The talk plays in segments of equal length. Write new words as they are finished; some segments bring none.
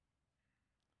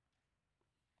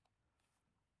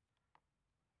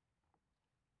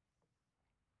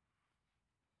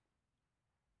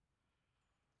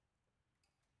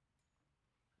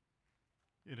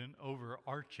In an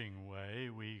overarching way,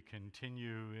 we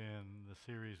continue in the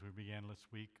series we began last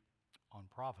week on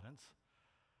providence,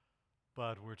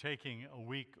 but we're taking a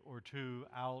week or two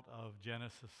out of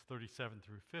Genesis 37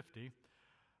 through 50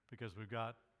 because we've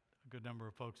got a good number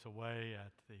of folks away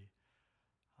at the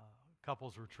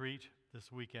couples retreat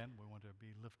this weekend. We want to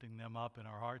be lifting them up in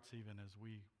our hearts even as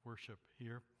we worship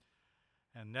here.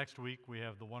 And next week we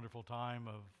have the wonderful time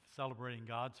of celebrating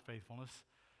God's faithfulness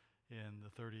in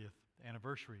the 30th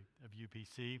anniversary of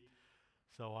UPC.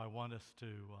 So I want us to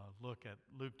look at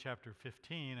Luke chapter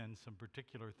 15 and some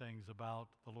particular things about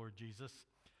the Lord Jesus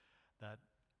that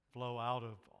flow out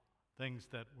of things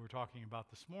that we're talking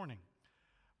about this morning.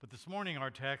 But this morning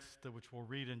our text, which we'll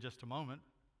read in just a moment,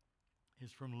 is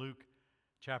from Luke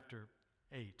chapter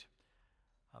 8.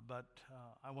 But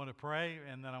I want to pray,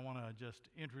 and then I want to just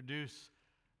introduce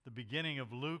the beginning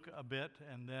of Luke a bit,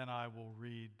 and then I will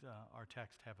read our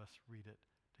text, have us read it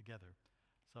together.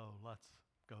 So let's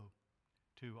go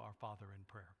to our Father in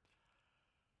prayer.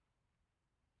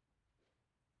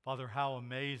 Father, how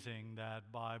amazing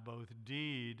that by both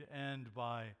deed and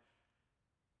by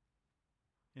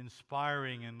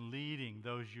inspiring and leading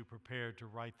those you prepared to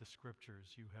write the Scriptures,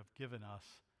 you have given us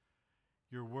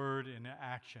your word in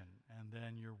action and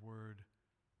then your word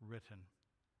written.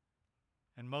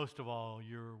 And most of all,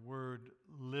 your word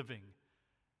living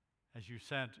as you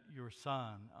sent your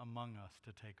Son among us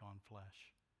to take on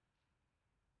flesh.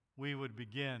 We would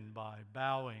begin by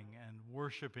bowing and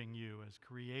worshiping you as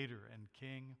Creator and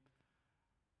King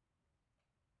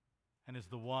and as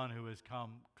the one who has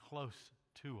come close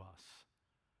to us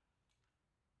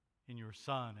in your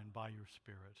Son and by your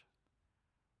Spirit.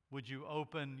 Would you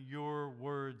open your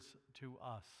words to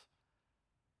us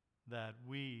that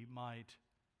we might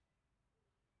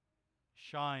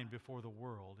shine before the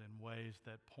world in ways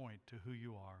that point to who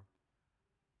you are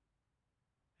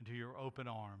and to your open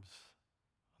arms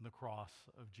on the cross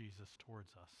of Jesus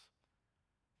towards us.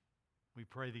 We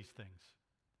pray these things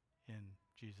in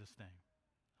Jesus' name.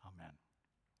 Amen.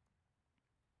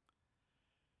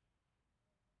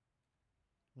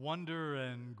 Wonder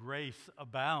and grace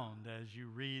abound as you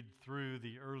read through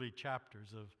the early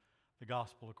chapters of the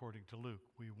Gospel according to Luke.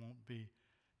 We won't be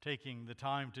taking the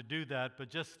time to do that,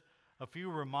 but just a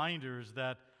few reminders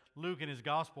that Luke in his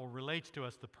Gospel relates to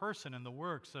us the person and the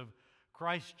works of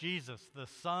Christ Jesus, the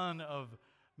son of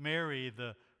Mary,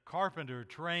 the carpenter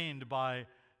trained by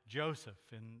Joseph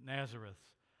in Nazareth.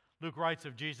 Luke writes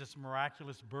of Jesus'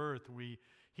 miraculous birth. We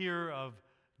hear of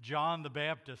John the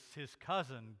Baptist, his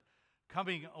cousin,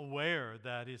 coming aware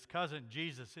that his cousin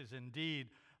Jesus is indeed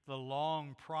the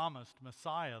long-promised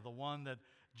Messiah, the one that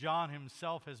John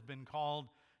himself has been called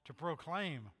to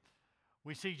proclaim.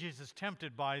 We see Jesus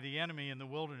tempted by the enemy in the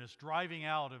wilderness, driving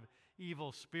out of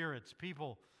evil spirits,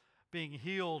 people being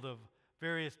healed of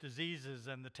various diseases,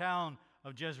 and the town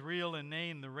of Jezreel in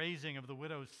Nain, the raising of the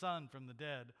widow's son from the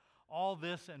dead. All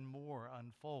this and more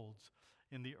unfolds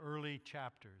in the early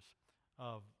chapters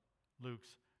of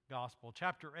Luke's Gospel.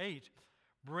 Chapter 8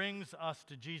 brings us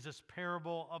to Jesus'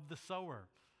 parable of the sower,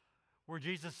 where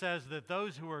Jesus says that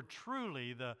those who are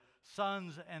truly the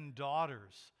sons and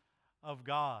daughters of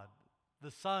God, the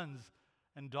sons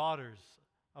and daughters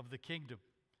of the kingdom,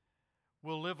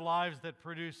 will live lives that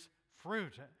produce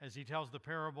fruit, as he tells the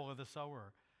parable of the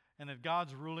sower, and that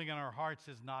God's ruling in our hearts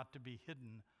is not to be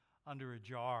hidden under a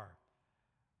jar,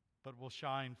 but will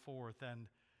shine forth. And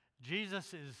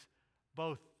Jesus is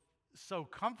both so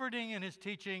comforting in his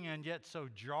teaching and yet so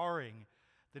jarring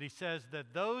that he says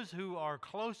that those who are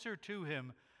closer to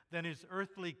him than his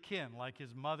earthly kin, like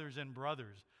his mothers and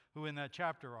brothers, who in that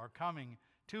chapter are coming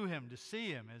to him to see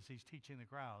him as he's teaching the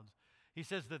crowds. He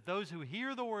says that those who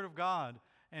hear the word of God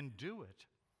and do it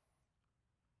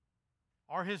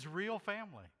are his real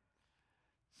family.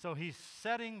 So he's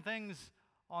setting things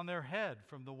on their head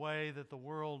from the way that the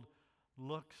world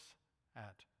looks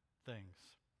at things.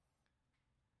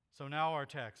 So now our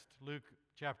text, Luke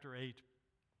chapter 8,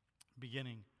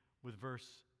 beginning with verse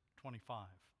 25.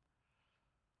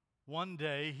 One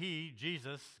day he,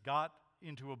 Jesus, got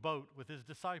into a boat with his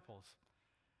disciples,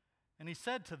 and he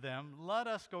said to them, "Let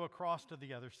us go across to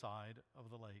the other side of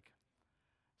the lake."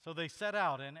 So they set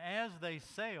out, and as they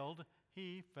sailed,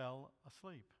 he fell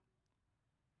asleep.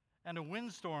 And a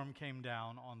windstorm came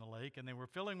down on the lake, and they were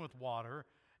filling with water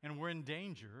and were in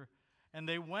danger. And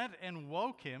they went and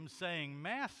woke him, saying,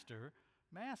 "Master,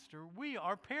 Master, we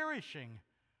are perishing."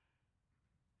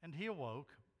 And he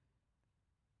awoke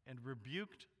and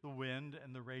rebuked the wind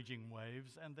and the raging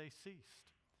waves, and they ceased.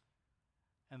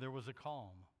 And there was a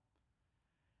calm.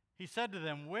 He said to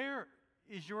them, "Where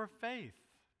is your faith?"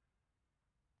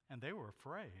 And they were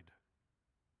afraid.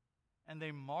 and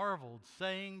they marveled,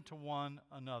 saying to one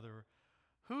another,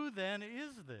 "Who then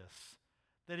is this,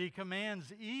 that he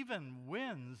commands even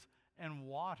winds and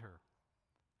water,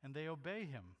 and they obey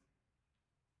him?"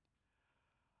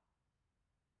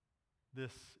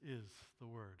 This is the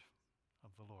word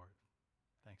of the Lord.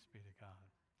 Thanks be to God.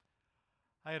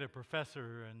 I had a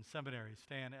professor in seminary,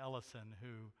 Stan Ellison,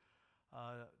 who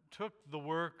took the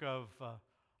work of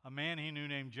a man he knew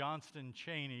named Johnston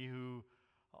Cheney, who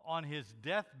on his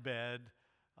deathbed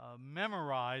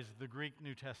memorized the Greek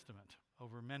New Testament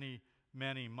over many,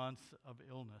 many months of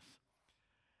illness.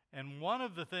 And one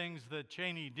of the things that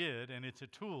Cheney did, and it's a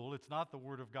tool, it's not the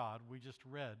Word of God, we just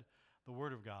read the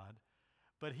Word of God,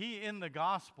 but he in the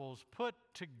Gospels put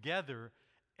together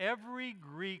every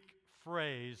Greek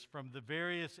phrase from the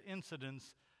various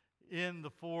incidents in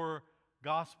the four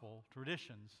Gospel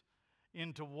traditions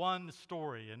into one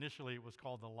story. Initially, it was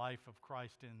called The Life of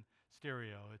Christ in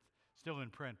Stereo. It's still in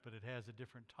print, but it has a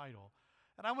different title.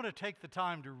 And I want to take the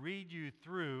time to read you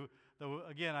through, though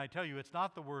again, I tell you, it's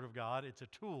not the Word of God, it's a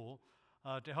tool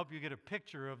to help you get a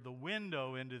picture of the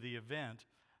window into the event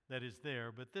that is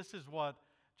there. But this is what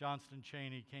Johnston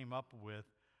Cheney came up with,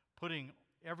 putting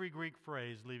every Greek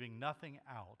phrase, leaving nothing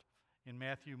out, in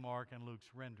Matthew, Mark, and Luke's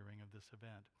rendering of this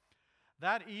event.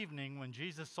 That evening, when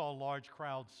Jesus saw large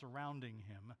crowds surrounding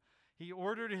him, he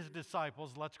ordered his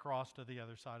disciples, "Let's cross to the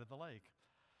other side of the lake."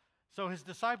 So his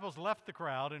disciples left the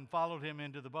crowd and followed him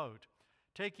into the boat,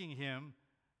 taking him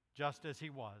just as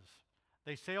he was.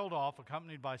 They sailed off,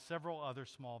 accompanied by several other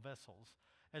small vessels.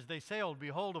 As they sailed,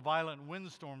 behold, a violent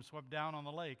windstorm swept down on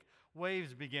the lake.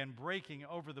 Waves began breaking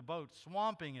over the boat,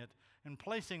 swamping it and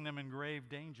placing them in grave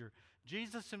danger.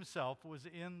 Jesus himself was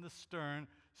in the stern,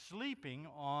 sleeping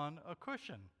on a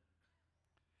cushion.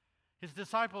 His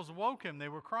disciples woke him. They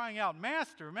were crying out,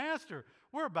 "Master, Master,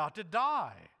 we're about to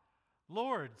die.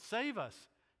 Lord, save us.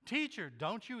 Teacher,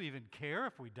 don't you even care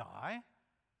if we die?"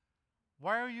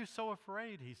 "Why are you so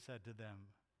afraid?" he said to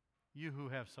them, "you who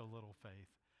have so little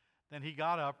faith." Then he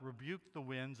got up, rebuked the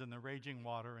winds and the raging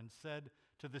water, and said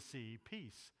to the sea,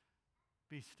 "Peace,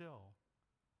 be still."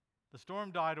 The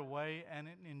storm died away, and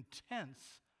an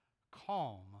intense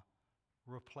calm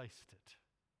replaced it.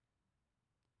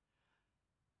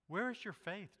 "Where is your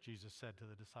faith?" Jesus said to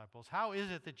the disciples. "How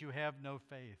is it that you have no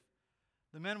faith?"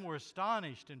 The men were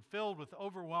astonished and filled with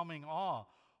overwhelming awe.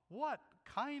 "What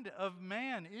kind of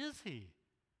man is he?"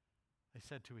 they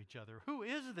said to each other. "Who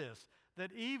is this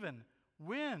that even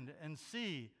wind and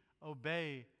sea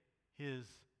obey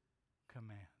his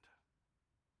command?"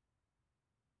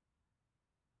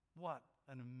 What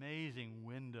an amazing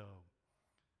window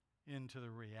into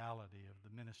the reality of the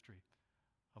ministry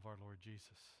of our Lord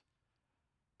Jesus.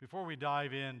 Before we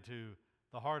dive into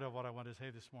the heart of what I want to say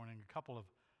this morning, a couple of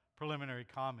preliminary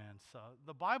comments.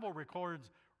 The Bible records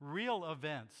real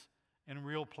events in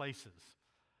real places.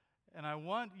 And I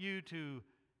want you to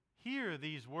hear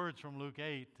these words from Luke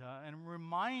 8 and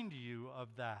remind you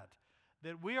of that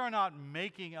we are not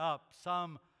making up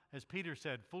some, as Peter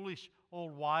said, foolish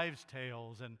old wives'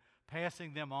 tales and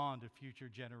passing them on to future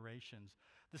generations.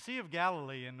 The Sea of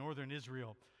Galilee in northern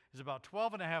Israel is about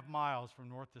 12.5 miles from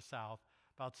north to south,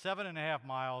 about 7.5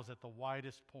 miles at the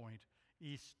widest point,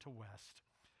 east to west.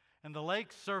 And the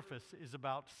lake's surface is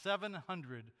about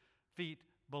 700 feet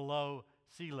below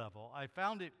sea level. I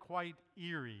found it quite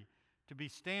eerie to be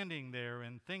standing there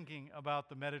and thinking about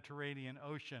the Mediterranean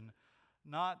Ocean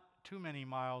not too many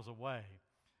miles away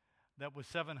that was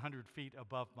 700 feet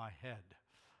above my head,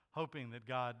 hoping that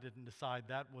God didn't decide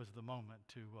that was the moment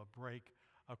to break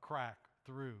a crack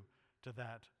through to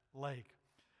that lake.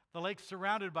 The lake's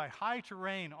surrounded by high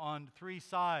terrain on three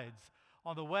sides.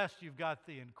 On the west, you've got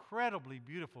the incredibly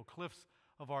beautiful cliffs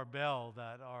of Arbel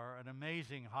that are an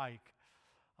amazing hike.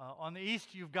 On the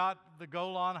east, you've got the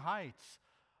Golan Heights,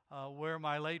 where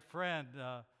my late friend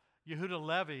Yehuda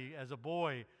Levy, as a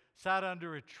boy, sat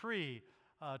under a tree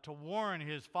to warn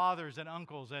his fathers and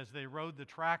uncles as they rode the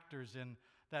tractors in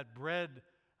that bread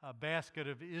basket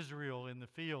of Israel in the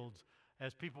fields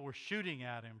as people were shooting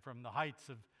at him from the heights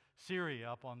of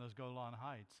Syria up on those Golan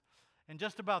Heights. And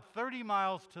just about 30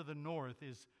 miles to the north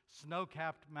is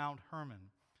snow-capped Mount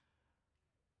Hermon,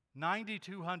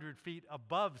 9,200 feet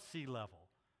above sea level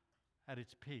at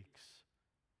its peaks.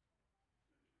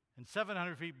 And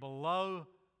 700 feet below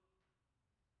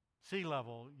sea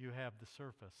level, you have the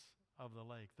surface of the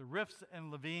lake. The rifts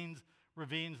and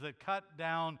ravines that cut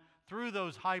down through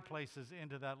those high places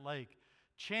into that lake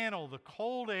channel the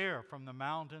cold air from the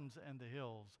mountains and the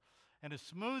hills. And a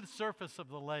smooth surface of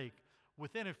the lake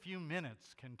within a few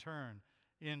minutes can turn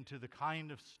into the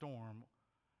kind of storm,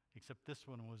 except this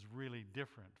one was really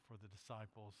different for the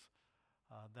disciples,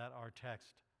 that our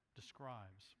text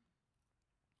describes.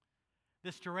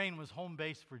 This terrain was home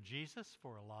base for Jesus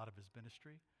for a lot of his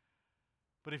ministry.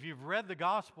 But if you've read the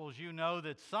Gospels, you know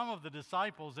that some of the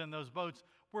disciples in those boats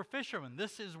were fishermen.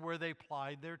 This is where they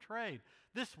plied their trade.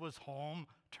 This was home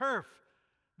turf.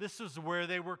 This is where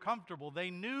they were comfortable. They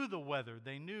knew the weather.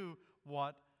 They knew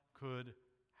what could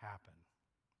happen.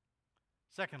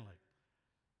 Secondly,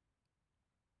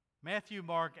 Matthew,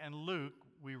 Mark, and Luke,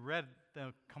 we read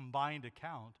the combined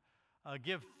account,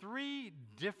 give three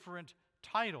different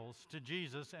titles to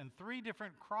Jesus and three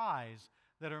different cries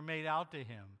that are made out to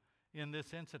him in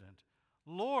this incident.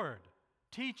 Lord,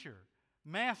 teacher,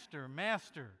 master,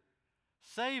 master,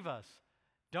 save us.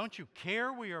 Don't you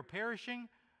care we are perishing?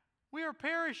 We are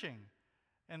perishing.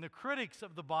 And the critics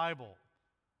of the Bible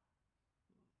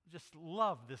just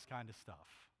love this kind of stuff.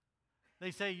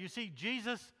 They say, you see,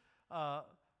 Jesus,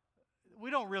 we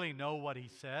don't really know what he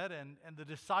said, and the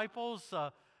disciples,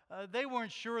 they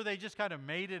weren't sure. They just kind of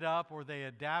made it up or they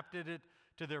adapted it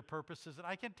to their purposes. And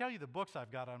I can tell you the books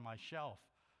I've got on my shelf,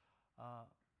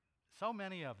 so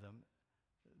many of them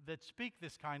that speak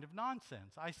this kind of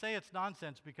nonsense. I say it's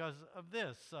nonsense because of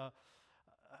this.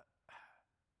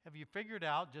 Have you figured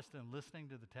out, just in listening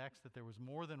to the text, that there was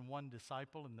more than one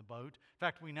disciple in the boat? In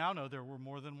fact, we now know there were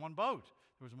more than one boat.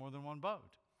 There was more than one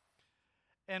boat.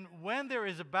 And when there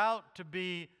is about to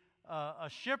be a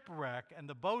shipwreck and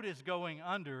the boat is going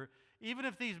under, even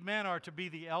if these men are to be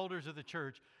the elders of the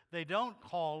church, they don't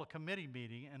call a committee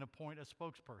meeting and appoint a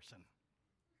spokesperson.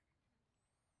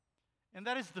 And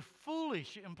that is the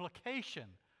foolish implication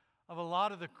of a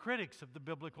lot of the critics of the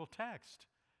biblical text.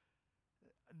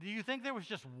 Do you think there was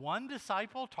just one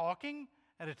disciple talking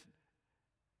and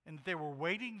they were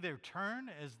waiting their turn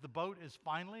as the boat is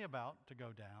finally about to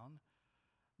go down?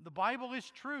 The Bible is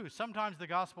true. Sometimes the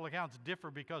gospel accounts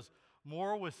differ because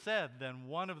more was said than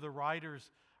one of the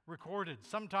writers recorded.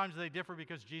 Sometimes they differ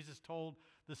because Jesus told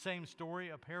the same story,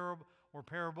 a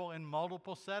parable in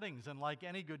multiple settings. And like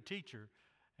any good teacher,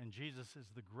 and Jesus is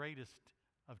the greatest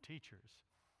of teachers,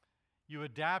 you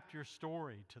adapt your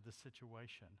story to the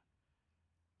situation.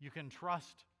 You can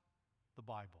trust the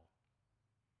Bible.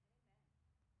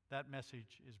 That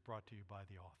message is brought to you by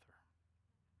the author.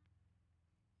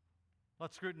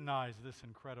 Let's scrutinize this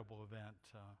incredible event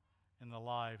in the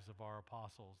lives of our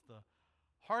apostles. The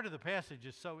heart of the passage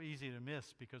is so easy to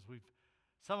miss because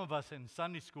some of us in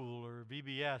Sunday school or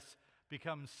VBS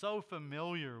become so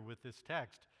familiar with this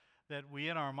text that we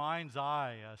in our mind's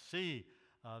eye see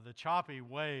the choppy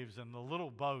waves and the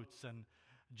little boats and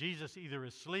Jesus either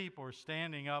asleep or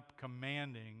standing up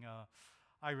commanding.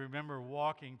 I remember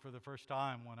walking for the first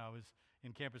time when I was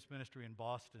in campus ministry in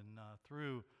Boston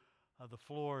through the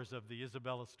floors of the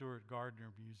Isabella Stewart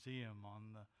Gardner Museum on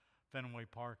the Fenway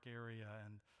Park area.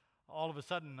 And all of a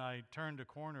sudden I turned a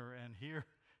corner and here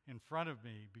in front of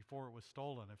me, before it was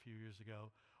stolen a few years ago,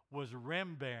 was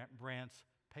Rembrandt's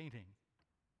painting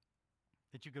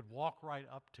that you could walk right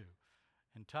up to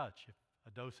and touch if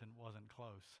a docent wasn't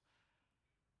close.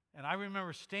 And I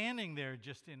remember standing there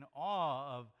just in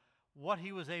awe of what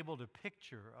he was able to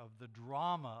picture, of the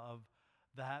drama of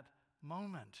that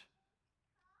moment.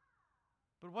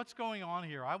 But what's going on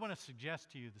here? I want to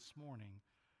suggest to you this morning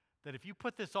that if you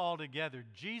put this all together,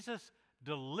 Jesus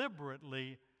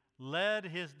deliberately led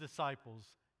his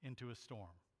disciples into a storm.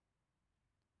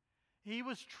 He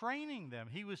was training them.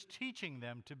 He was teaching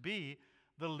them to be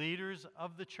the leaders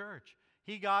of the church.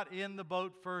 He got in the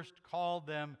boat first, called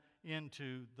them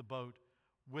into the boat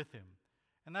with him.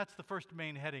 And that's the first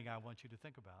main heading I want you to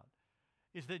think about,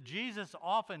 is that Jesus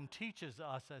often teaches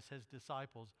us as his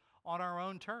disciples on our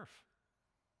own turf.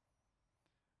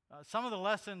 Some of the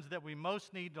lessons that we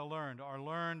most need to learn are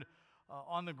learned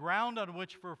on the ground on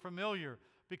which we're familiar,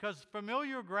 because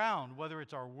familiar ground, whether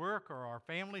it's our work or our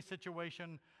family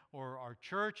situation or our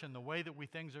church and the way that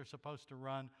things are supposed to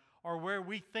run, or where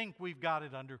we think we've got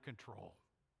it under control.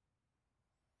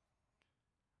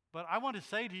 But I want to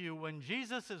say to you, when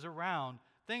Jesus is around,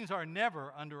 things are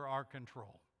never under our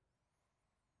control.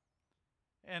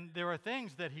 And there are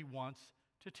things that he wants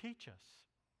to teach us.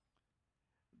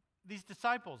 These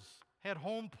disciples had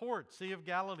home port, Sea of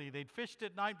Galilee. They'd fished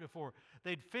at night before.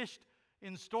 They'd fished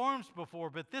in storms before,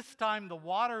 but this time the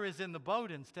water is in the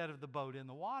boat instead of the boat in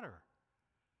the water.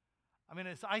 I mean,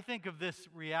 as I think of this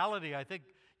reality, I think,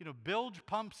 Bilge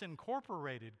Pumps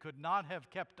Incorporated could not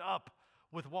have kept up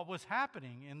with what was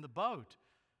happening in the boat.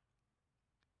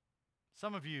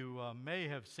 Some of you may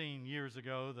have seen years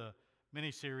ago the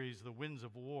miniseries The Winds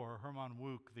of War. Herman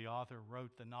Wouk, the author,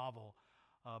 wrote the novel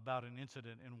about an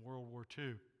incident in World War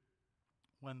II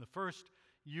when the first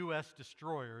U.S.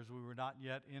 destroyers, we were not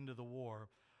yet into the war,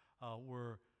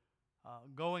 were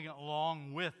going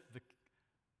along with the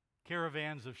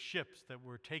caravans of ships that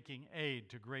were taking aid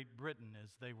to Great Britain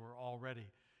as they were already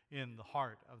in the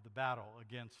heart of the battle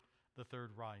against the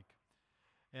Third Reich.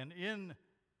 And in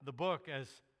the book, as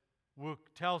Wook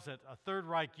tells it, a Third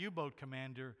Reich U-boat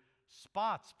commander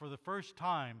spots for the first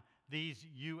time these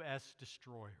U.S.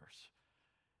 destroyers.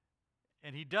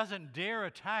 And he doesn't dare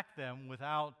attack them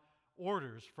without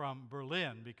orders from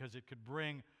Berlin because it could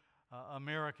bring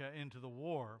America into the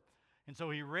war. And so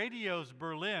he radios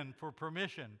Berlin for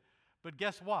permission. But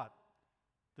guess what?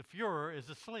 The Fuhrer is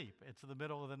asleep. It's the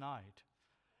middle of the night.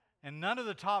 And none of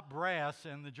the top brass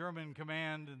in the German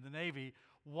command and the Navy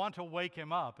want to wake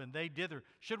him up, and they dither.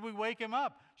 Should we wake him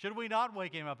up? Should we not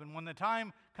wake him up? And when the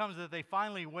time comes that they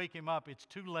finally wake him up, it's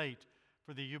too late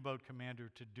for the U-boat commander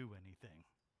to do anything.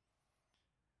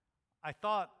 I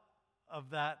thought of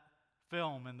that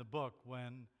film in the book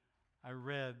when I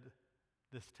read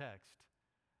this text.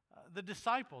 The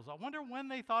disciples, I wonder when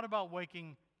they thought about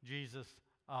waking Jesus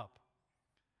up.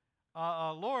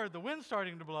 Lord, the wind's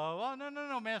starting to blow. Oh,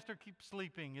 no, Master, keep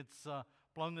sleeping. It's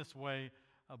blown this way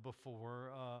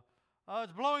before.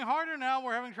 It's blowing harder now.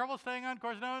 We're having trouble staying on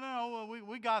course. No,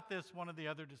 we got this, one of the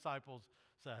other disciples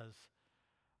says.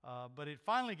 But it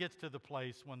finally gets to the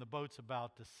place when the boat's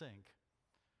about to sink.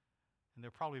 And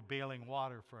they're probably bailing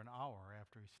water for an hour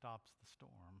after he stops the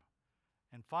storm.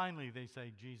 And finally they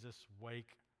say, Jesus,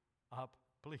 wake up,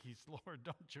 please, Lord,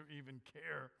 don't you even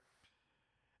care?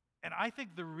 And I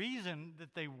think the reason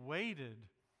that they waited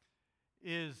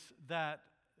is that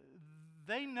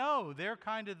they know they're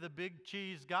kind of the big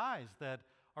cheese guys that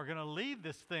are going to lead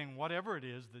this thing, whatever it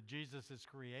is that Jesus is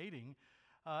creating,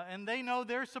 and they know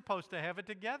they're supposed to have it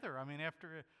together. I mean,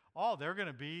 after all, they're going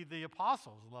to be the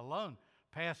apostles, let alone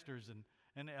pastors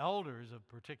and elders of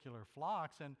particular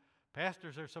flocks, and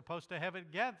pastors are supposed to have it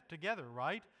together,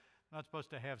 right? Not supposed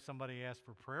to have somebody ask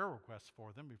for prayer requests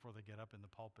for them before they get up in the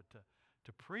pulpit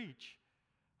to preach.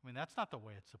 I mean, that's not the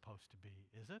way it's supposed to be,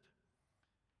 is it?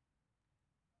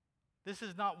 This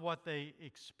is not what they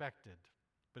expected,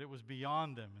 but it was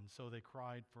beyond them, and so they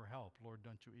cried for help. Lord,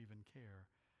 don't you even care?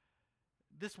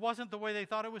 This wasn't the way they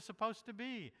thought it was supposed to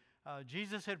be.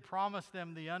 Jesus had promised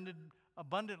them the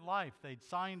abundant life. They'd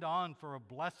signed on for a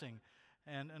blessing,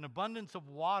 and an abundance of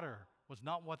water was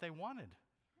not what they wanted.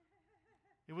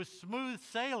 It was smooth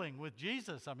sailing with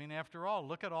Jesus. I mean, after all,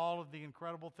 look at all of the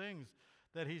incredible things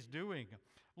that he's doing.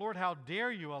 Lord, how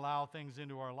dare you allow things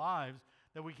into our lives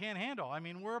that we can't handle? I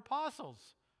mean, we're apostles.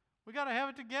 We got to have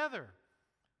it together.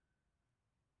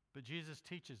 But Jesus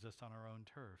teaches us on our own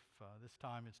turf. This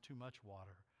time it's too much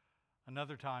water.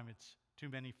 Another time it's too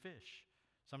many fish.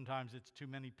 Sometimes it's too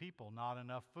many people, not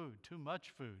enough food, too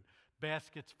much food,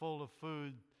 baskets full of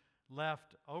food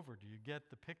left over. Do you get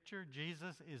the picture?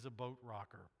 Jesus is a boat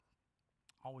rocker.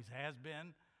 Always has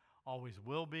been, always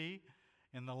will be.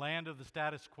 In the land of the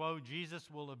status quo, Jesus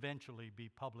will eventually be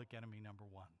public enemy number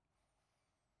one.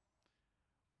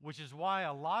 Which is why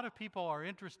a lot of people are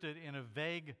interested in a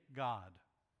vague God.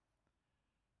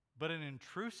 But an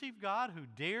intrusive God who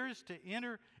dares to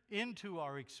enter into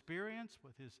our experience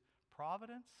with his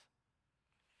providence?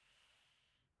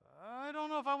 I don't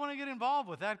know if I want to get involved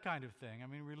with that kind of thing. I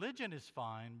mean, religion is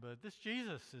fine, but this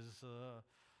Jesus is,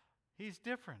 he's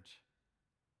different.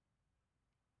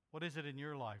 What is it in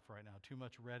your life right now? Too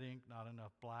much red ink, not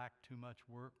enough black, too much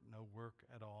work, no work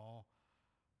at all.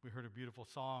 We heard a beautiful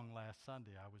song last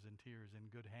Sunday, I was in tears, in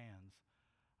good hands,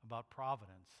 about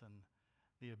providence and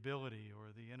the ability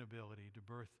or the inability to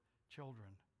birth children.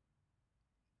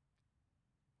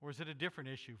 Or is it a different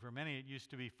issue? For many, it used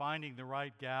to be finding the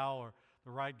right gal or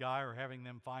the right guy or having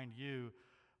them find you.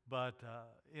 But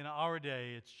in our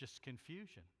day, it's just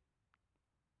confusion.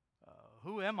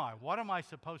 Who am I? What am I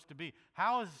supposed to be?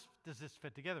 How does this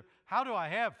fit together? How do I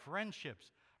have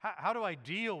friendships? How do I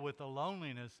deal with the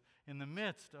loneliness in the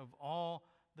midst of all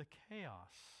the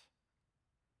chaos?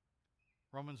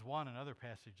 Romans 1 and other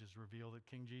passages reveal that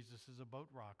King Jesus is a boat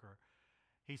rocker.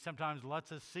 He sometimes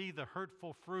lets us see the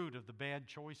hurtful fruit of the bad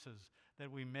choices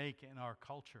that we make in our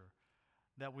culture,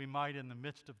 that we might, in the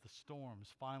midst of the storms,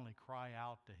 finally cry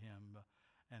out to him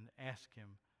and ask him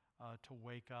to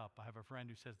wake up. I have a friend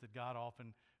who says that God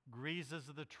often greases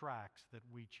the tracks that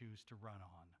we choose to run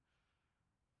on.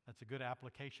 That's a good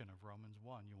application of Romans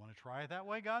 1. You want to try it that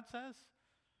way, God says?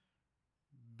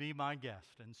 Be my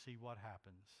guest and see what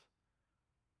happens.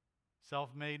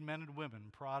 Self-made men and women,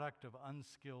 product of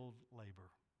unskilled labor.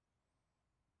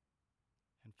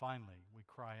 And finally, we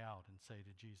cry out and say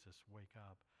to Jesus, wake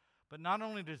up. But not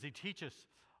only does he teach us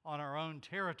on our own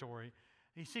territory,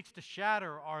 he seeks to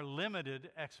shatter our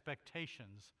limited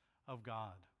expectations of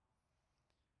God.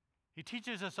 He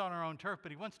teaches us on our own turf,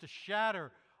 but he wants to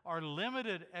shatter our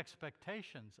limited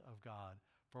expectations of God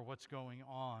for what's going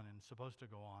on and supposed to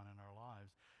go on in our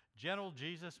lives. Gentle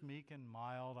Jesus, meek and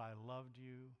mild, I loved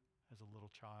you as a little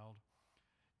child.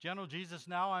 Gentle Jesus,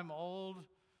 now I'm old.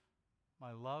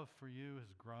 My love for you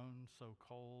has grown so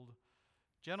cold.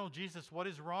 Gentle Jesus, what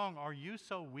is wrong? Are you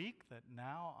so weak that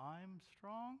now I'm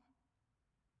strong?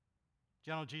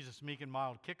 Gentle Jesus, meek and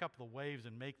mild, kick up the waves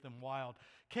and make them wild.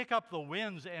 Kick up the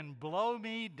winds and blow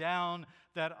me down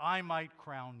that I might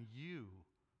crown you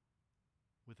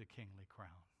with a kingly crown.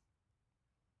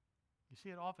 You see,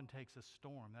 it often takes a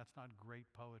storm. That's not great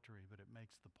poetry, but it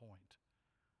makes the point.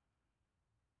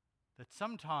 That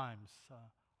sometimes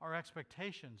our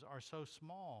expectations are so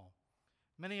small.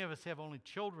 Many of us have only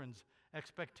children's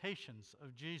expectations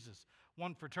of Jesus.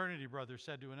 One fraternity brother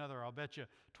said to another, I'll bet you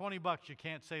 $20 you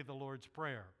can't say the Lord's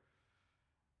Prayer.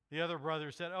 The other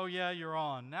brother said, oh yeah, you're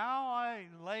on. Now I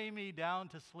lay me down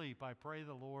to sleep. I pray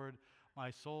the Lord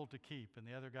my soul to keep. And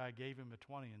the other guy gave him a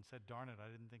 20 and said, darn it, I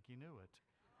didn't think you knew it.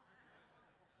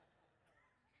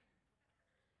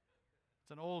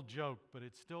 It's an old joke, but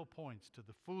it still points to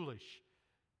the foolish,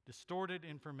 distorted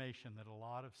information that a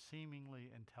lot of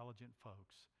seemingly intelligent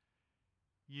folks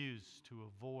use to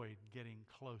avoid getting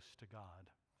close to God.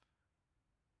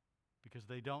 Because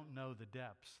they don't know the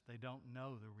depths. They don't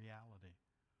know the reality.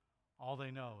 All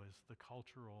they know is the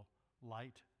cultural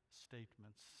light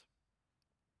statements,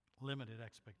 limited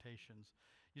expectations.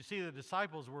 You see, the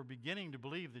disciples were beginning to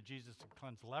believe that Jesus had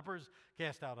cleansed lepers,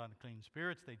 cast out unclean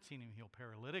spirits. They'd seen him heal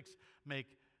paralytics, make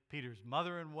Peter's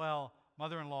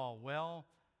mother-in-law well.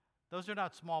 Those are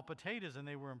not small potatoes, and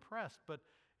they were impressed. But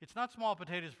it's not small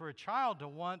potatoes for a child to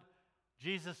want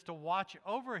Jesus to watch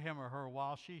over him or her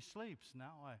while she sleeps.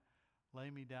 Now I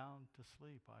lay me down to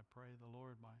sleep. I pray the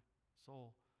Lord my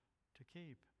soul to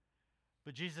keep.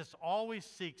 But Jesus always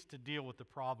seeks to deal with the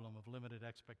problem of limited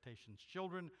expectations.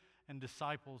 Children and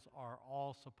disciples are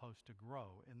all supposed to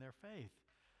grow in their faith.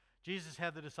 Jesus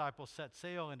had the disciples set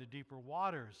sail into deeper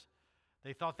waters.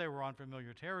 They thought they were on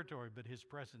familiar territory, but his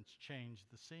presence changed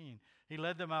the scene. He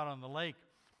led them out on the lake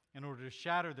in order to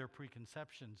shatter their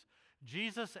preconceptions.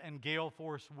 Jesus and gale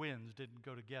force winds didn't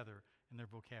go together in their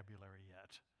vocabulary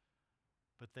yet,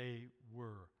 but they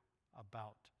were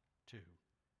about to.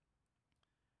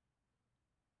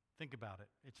 Think about it.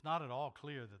 It's not at all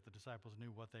clear that the disciples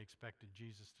knew what they expected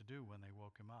Jesus to do when they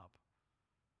woke him up.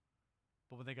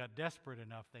 But when they got desperate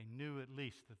enough, they knew at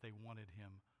least that they wanted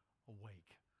him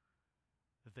awake,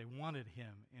 that they wanted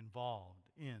him involved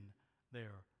in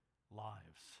their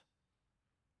lives.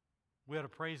 We ought to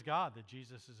praise God that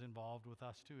Jesus is involved with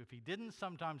us too. If he didn't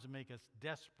sometimes make us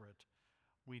desperate,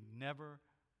 we'd never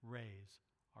raise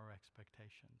our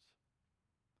expectations.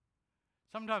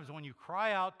 Sometimes when you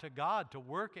cry out to God to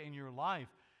work in your life,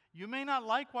 you may not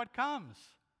like what comes.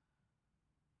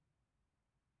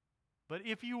 But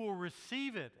if you will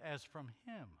receive it as from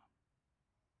him,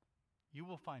 you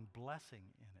will find blessing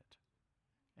in it.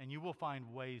 And you will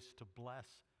find ways to bless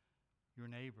your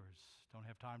neighbors. Don't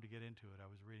have time to get into it. I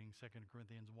was reading 2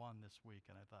 Corinthians 1 this week,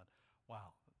 and I thought,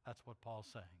 wow, that's what Paul's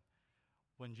saying.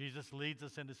 When Jesus leads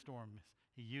us into storms,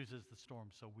 he uses the storm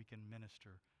so we can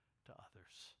minister to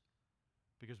others,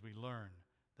 because we learn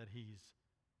that he's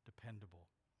dependable.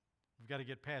 We've got to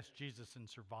get past Jesus and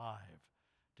survive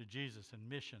to Jesus and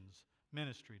missions,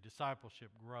 ministry, discipleship,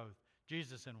 growth.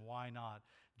 Jesus and why not?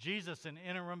 Jesus and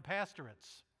interim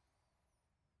pastorates.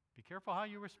 Be careful how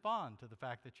you respond to the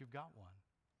fact that you've got one.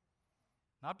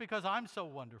 Not because I'm so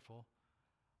wonderful,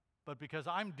 but because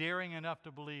I'm daring enough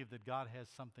to believe that God has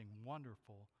something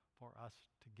wonderful for us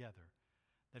together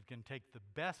that can take the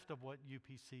best of what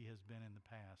UPC has been in the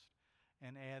past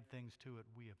and add things to it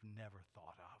we have never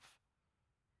thought of.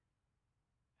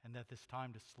 And that this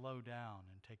time to slow down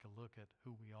and take a look at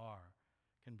who we are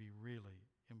can be really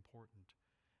important.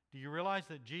 Do you realize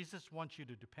that Jesus wants you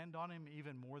to depend on him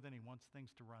even more than he wants things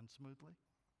to run smoothly?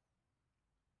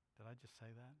 Did I just say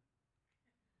that?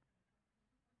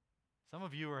 Some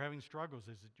of you are having struggles.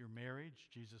 Is it your marriage?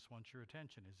 Jesus wants your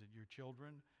attention. Is it your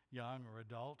children, young or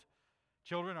adult?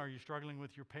 Children, are you struggling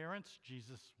with your parents?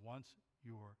 Jesus wants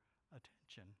your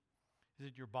attention. Is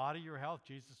it your body, your health?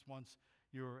 Jesus wants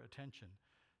your attention.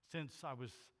 Since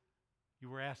you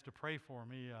were asked to pray for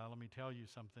me, let me tell you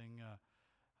something.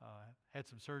 Had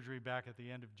some surgery back at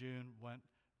the end of June. Went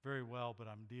very well, but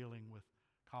I'm dealing with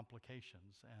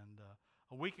complications. And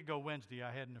a week ago Wednesday,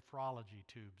 I had nephrology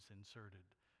tubes inserted,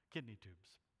 kidney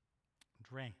tubes,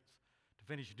 drains, to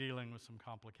finish dealing with some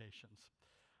complications.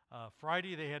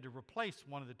 Friday, they had to replace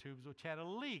one of the tubes, which had a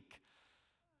leak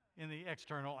in the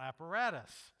external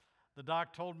apparatus. The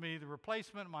doc told me the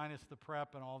replacement minus the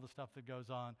prep and all the stuff that goes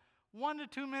on, 1 to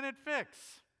 2 minute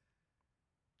fix.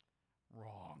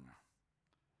 Wrong.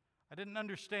 I didn't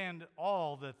understand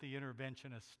all that the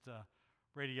interventionist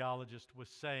radiologist was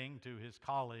saying to his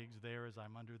colleagues there as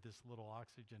I'm under this little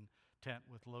oxygen tent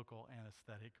with local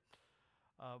anesthetic.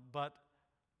 But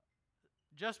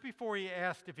just before he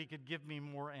asked if he could give me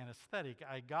more anesthetic,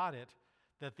 I got it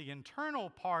that the internal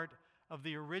part of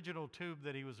the original tube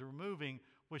that he was removing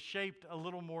was shaped a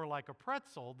little more like a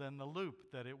pretzel than the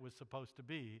loop that it was supposed to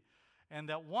be, and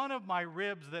that one of my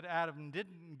ribs that Adam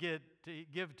didn't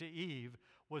give to Eve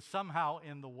was somehow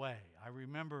in the way. I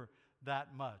remember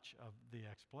that much of the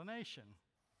explanation.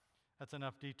 That's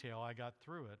enough detail. I got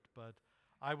through it, but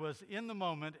I was in the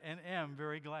moment and am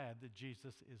very glad that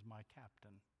Jesus is my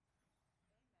captain.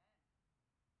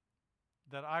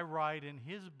 That I ride in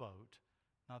his boat,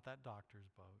 not that doctor's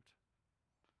boat.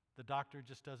 The doctor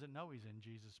just doesn't know he's in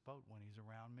Jesus' boat when he's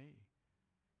around me.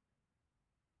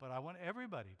 But I want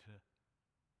everybody to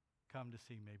come to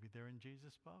see maybe they're in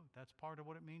Jesus' boat. That's part of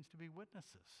what it means to be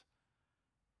witnesses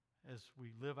as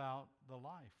we live out the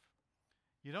life.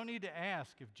 You don't need to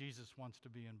ask if Jesus wants to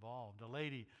be involved. A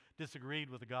lady disagreed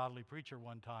with a godly preacher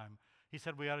one time. He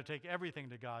said we ought to take everything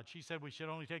to God. She said we should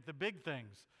only take the big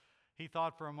things. He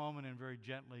thought for a moment and very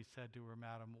gently said to her,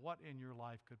 "Madam, what in your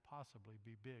life could possibly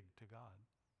be big to God?"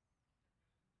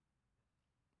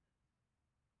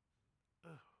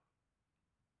 Ugh.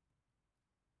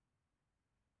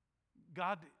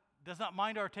 God does not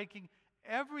mind our taking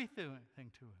everything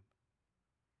to him.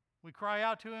 We cry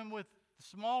out to him with the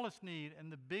smallest need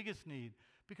and the biggest need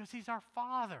because he's our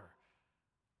Father.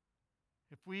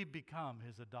 If we become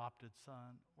his adopted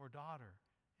son or daughter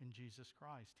in Jesus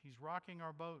Christ, he's rocking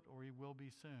our boat, or he will be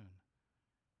soon.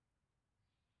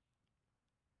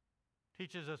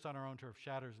 Teaches us on our own turf,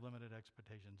 shatters limited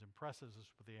expectations, impresses us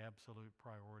with the absolute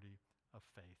priority of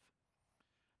faith.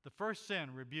 The first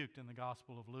sin rebuked in the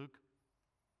Gospel of Luke,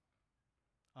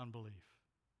 unbelief.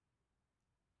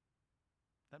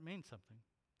 That means something.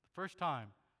 The first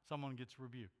time someone gets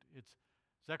rebuked, it's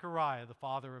Zechariah, the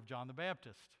father of John the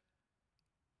Baptist.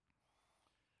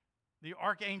 The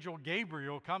archangel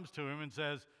Gabriel comes to him and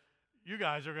says, "You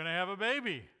guys are going to have a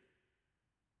baby."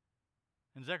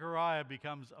 And Zechariah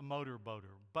becomes a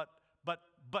motorboater. But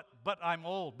I'm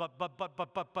old.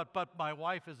 But my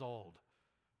wife is old.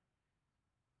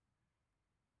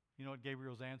 You know what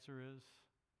Gabriel's answer is?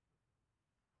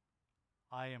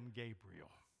 I am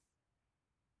Gabriel.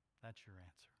 That's your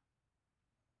answer.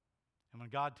 And when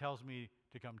God tells me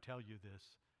to come tell you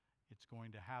this, it's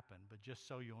going to happen. But just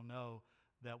so you'll know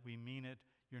that we mean it,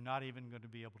 you're not even going to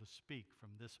be able to speak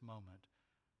from this moment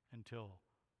until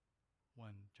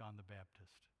when John the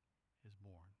Baptist is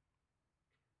born.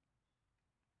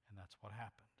 And that's what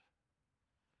happened.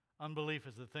 Unbelief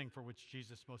is the thing for which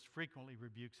Jesus most frequently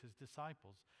rebukes his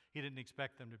disciples. He didn't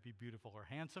expect them to be beautiful or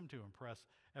handsome to impress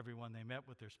everyone they met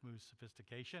with their smooth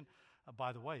sophistication.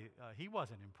 By the way, he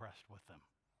wasn't impressed with them.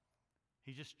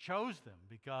 He just chose them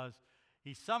because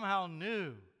he somehow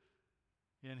knew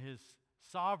in his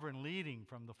sovereign leading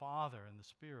from the Father and the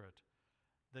Spirit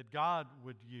that God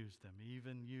would use them,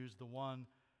 even use the one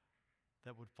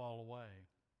that would fall away.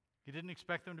 He didn't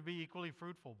expect them to be equally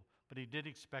fruitful, but he did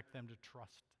expect them to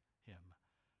trust him.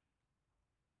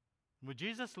 Would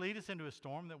Jesus lead us into a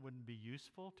storm that wouldn't be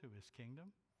useful to his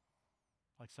kingdom?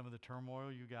 Like some of the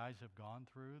turmoil you guys have gone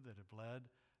through that have led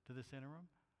to this interim?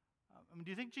 Do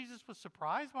you think Jesus was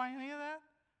surprised by any of that?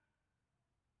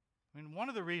 One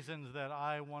of the reasons that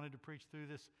I wanted to preach through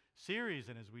this series,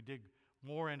 and as we dig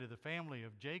more into the family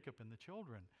of Jacob and the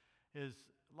children, is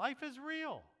life is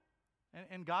real,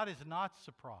 and God is not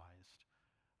surprised.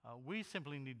 We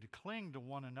simply need to cling to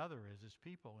one another as his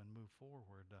people and move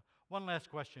forward. One last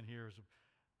question here as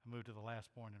I move to the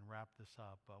last point and wrap this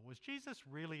up. Was Jesus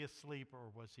really asleep, or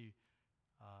was he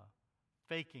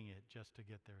faking it just to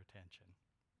get their attention?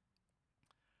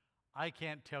 I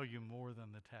can't tell you more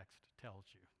than the text tells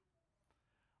you,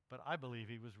 but I believe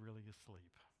he was really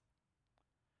asleep.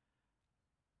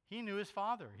 He knew his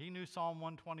Father. He knew Psalm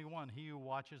 121, "He who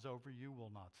watches over you will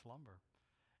not slumber.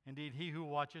 Indeed, he who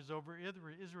watches over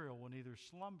Israel will neither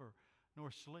slumber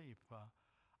nor sleep."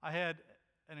 I had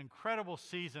an incredible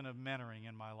season of mentoring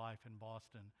in my life in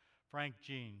Boston. Frank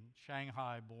Jean,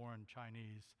 Shanghai-born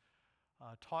Chinese,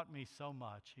 taught me so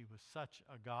much. He was such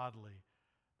a godly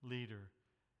leader.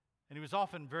 And he was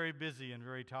often very busy and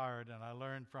very tired, and I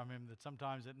learned from him that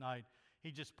sometimes at night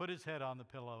he'd just put his head on the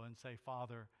pillow and say,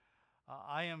 "Father,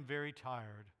 I am very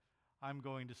tired. I'm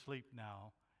going to sleep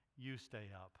now. You stay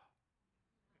up."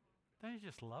 Don't you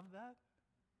just love that?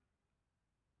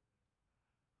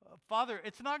 Father,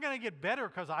 it's not going to get better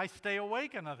because I stay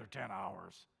awake another 10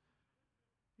 hours.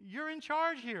 You're in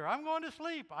charge here. I'm going to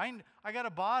sleep. I got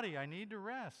a body. I need to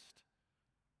rest.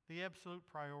 The absolute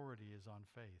priority is on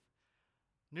faith.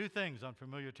 New things on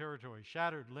familiar territory,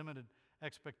 shattered limited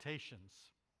expectations.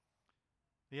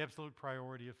 The absolute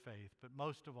priority of faith. But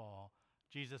most of all,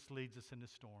 Jesus leads us into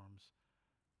storms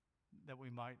that we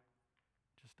might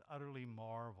just utterly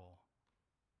marvel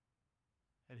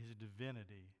at his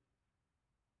divinity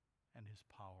and his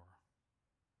power.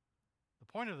 The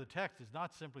point of the text is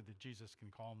not simply that Jesus can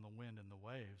calm the wind and the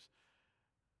waves.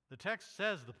 The text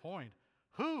says the point.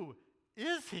 Who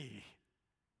is he?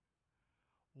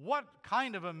 What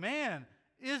kind of a man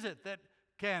is it that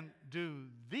can do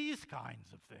these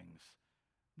kinds of things?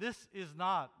 This is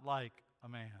not like a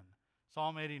man.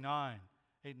 Psalm 89,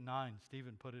 8 and 9,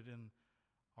 Stephen put it in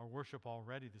our worship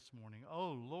already this morning.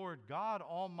 Oh, Lord God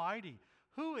Almighty,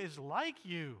 who is like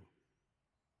you?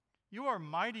 You are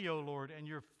mighty, O Lord, and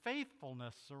your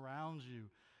faithfulness surrounds you.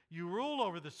 You rule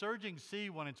over the surging sea.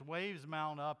 When its waves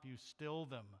mount up, you still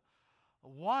them.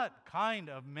 What kind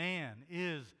of man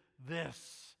is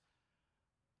this?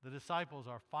 The disciples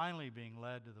are finally being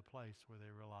led to the place where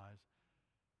they realize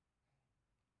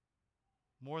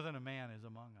more than a man is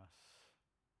among us.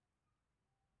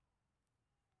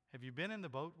 Have you been in the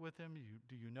boat with him?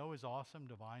 Do you know his awesome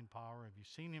divine power? Have you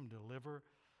seen him deliver?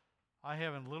 I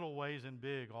have in little ways and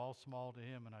big, all small to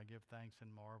him, and I give thanks and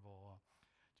marvel.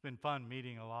 It's been fun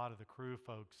meeting a lot of the crew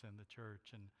folks in the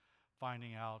church and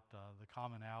finding out the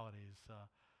commonalities.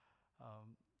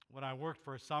 When I worked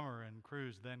for a summer in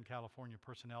Crew's then California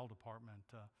Personnel Department,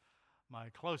 my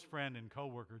close friend and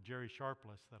coworker, Jerry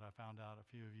Sharpless, that I found out a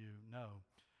few of you know,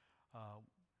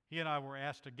 he and I were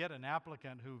asked to get an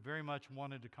applicant who very much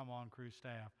wanted to come on Crew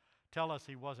staff, tell us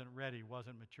he wasn't ready,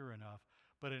 wasn't mature enough,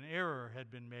 but an error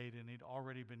had been made and he'd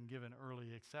already been given early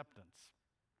acceptance.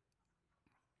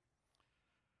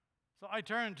 So I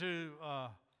turned to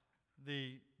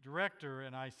the director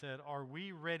and I said, are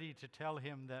we ready to tell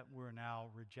him that we're now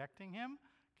rejecting him?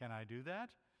 Can I do that?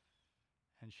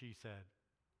 And she said,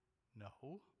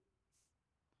 no.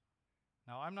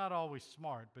 Now, I'm not always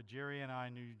smart, but Jerry and I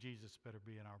knew Jesus better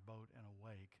be in our boat and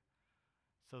awake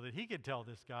so that he could tell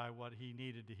this guy what he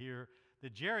needed to hear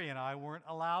that Jerry and I weren't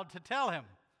allowed to tell him.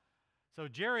 So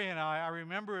Jerry and I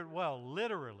remember it well,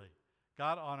 literally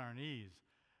got on our knees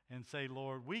and say,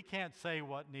 Lord, we can't say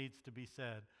what needs to be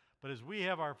said, but as we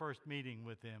have our first meeting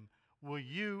with him, will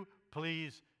you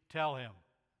please tell him?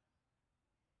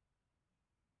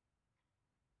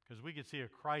 Because we could see a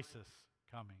crisis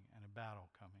coming and a battle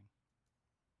coming.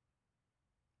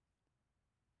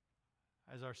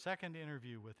 As our second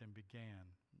interview with him began,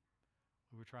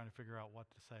 we were trying to figure out what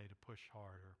to say to push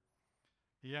harder.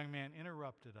 The young man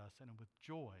interrupted us and with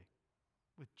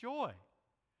joy,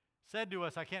 said to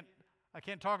us, I can't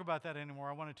talk about that anymore.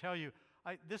 I want to tell you,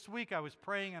 this week I was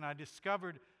praying and I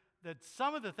discovered that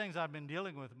some of the things I've been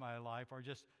dealing with in my life are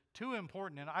just too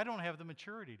important and I don't have the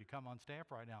maturity to come on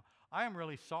staff right now. I am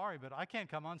really sorry, but I can't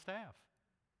come on staff.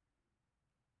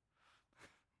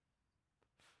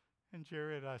 And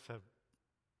Jerry and I said,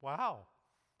 wow,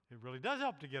 it really does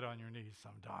help to get on your knees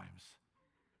sometimes.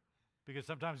 Because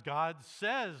sometimes God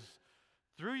says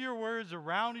through your words,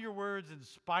 around your words, in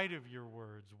spite of your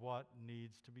words, what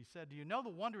needs to be said. Do you know the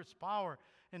wondrous power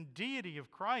and deity of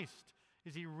Christ?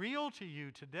 Is he real to you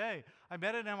today? I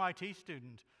met an MIT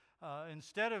student.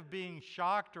 Instead of being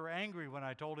shocked or angry when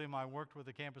I told him I worked with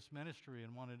a campus ministry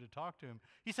and wanted to talk to him,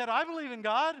 he said, I believe in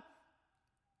God.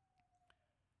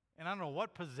 And I don't know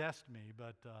what possessed me,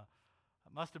 but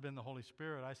it must have been the Holy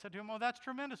Spirit. I said to him, oh, that's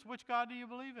tremendous. Which God do you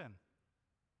believe in?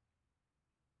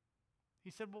 He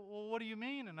said, well, what do you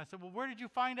mean? And I said, well, where did you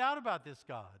find out about this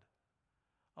God?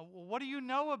 What do you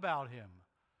know about him?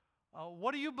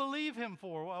 What do you believe him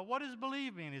for? What does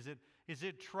believe mean? Is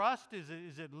it trust?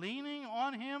 Is it leaning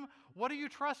on him? What are you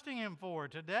trusting him for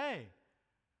today?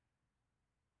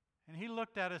 And he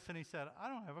looked at us and he said, I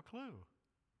don't have a clue.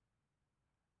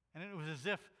 And it was as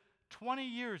if 20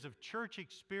 years of church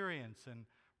experience and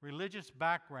religious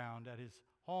background at his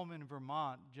home in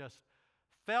Vermont just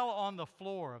fell on the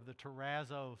floor of the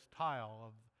terrazzo tile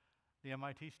of the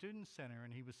MIT Student Center,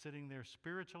 and he was sitting there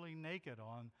spiritually naked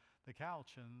on the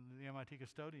couch, and the MIT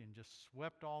custodian just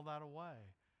swept all that away.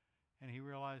 And he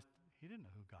realized he didn't know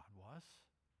who God was.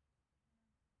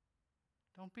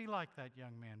 Don't be like that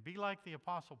young man. Be like the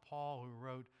Apostle Paul, who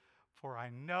wrote, for I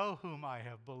know whom I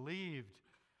have believed,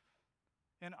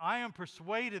 and I am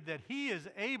persuaded that he is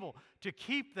able to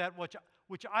keep that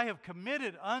which I have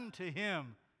committed unto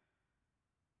him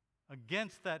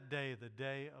against that day, the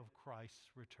day of Christ's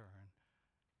return.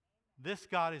 this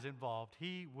God is involved.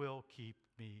 He will keep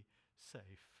me safe.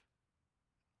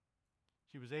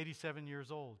 She was 87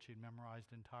 years old. She'd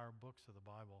memorized entire books of the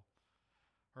Bible.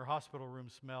 Her hospital room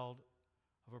smelled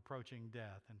of approaching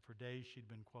death, and for days she'd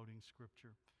been quoting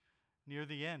Scripture. Near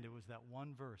the end, it was that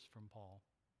one verse from Paul.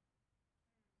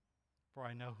 For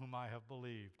I know whom I have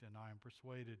believed, and I am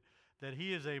persuaded that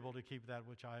he is able to keep that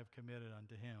which I have committed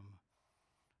unto him.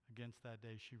 Against that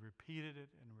day, she repeated it,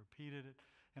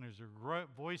 and as her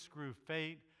voice grew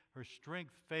faint, her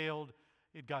strength failed.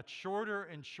 It got shorter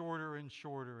and shorter and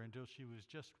shorter until she was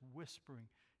just whispering,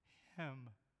 him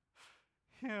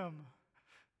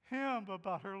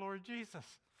about her Lord Jesus.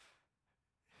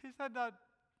 Is that not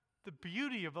the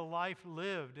beauty of a life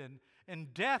lived,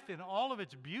 and death in all of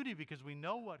its beauty, because we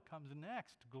know what comes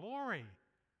next? Glory.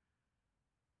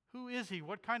 Who is he?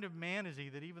 What kind of man is he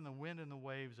that even the wind and the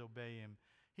waves obey him?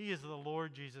 He is the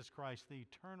Lord Jesus Christ, the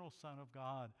eternal Son of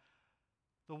God.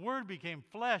 The Word became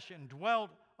flesh and dwelt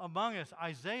among us.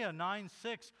 Isaiah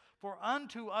 9:6, for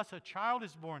unto us a child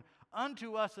is born,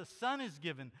 unto us a son is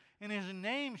given, and his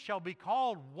name shall be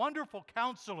called Wonderful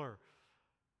Counselor.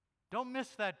 Don't miss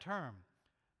that term.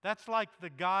 That's like the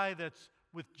guy that's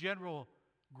with General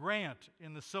Grant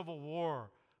in the Civil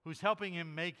War, who's helping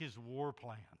him make his war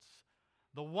plans.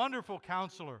 The Wonderful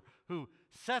Counselor who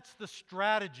sets the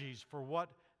strategies for what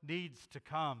needs to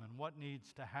come and what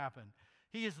needs to happen.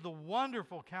 He is the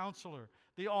Wonderful Counselor,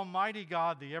 the Almighty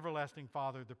God, the Everlasting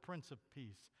Father, the Prince of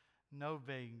Peace. No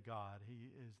vain God.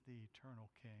 He is the Eternal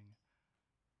King,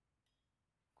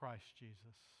 Christ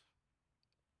Jesus.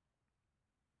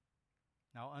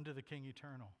 Now unto the King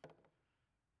eternal,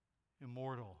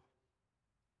 immortal,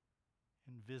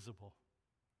 invisible,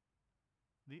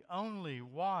 the only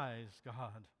wise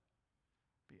God,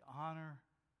 be honor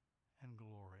and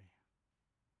glory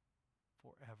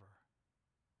forever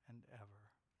and ever.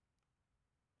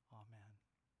 Amen.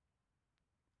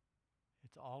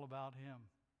 It's all about him.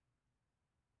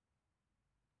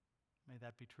 May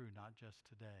that be true not just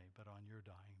today, but on your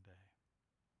dying day.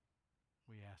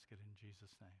 We ask it in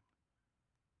Jesus' name.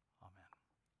 Amen.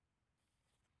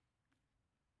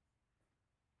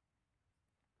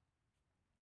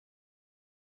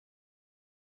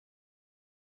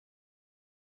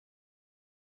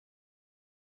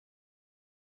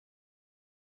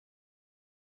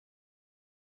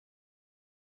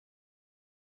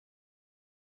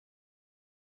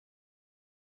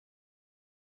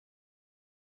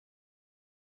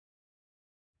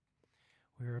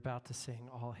 We're about to sing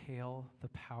All Hail the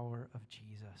Power of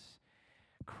Jesus.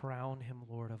 Crown him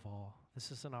Lord of all.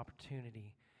 This is an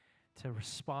opportunity to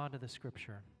respond to the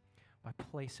Scripture by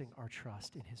placing our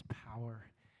trust in his power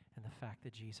and the fact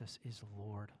that Jesus is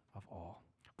Lord of all.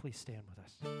 Please stand with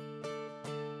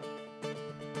us.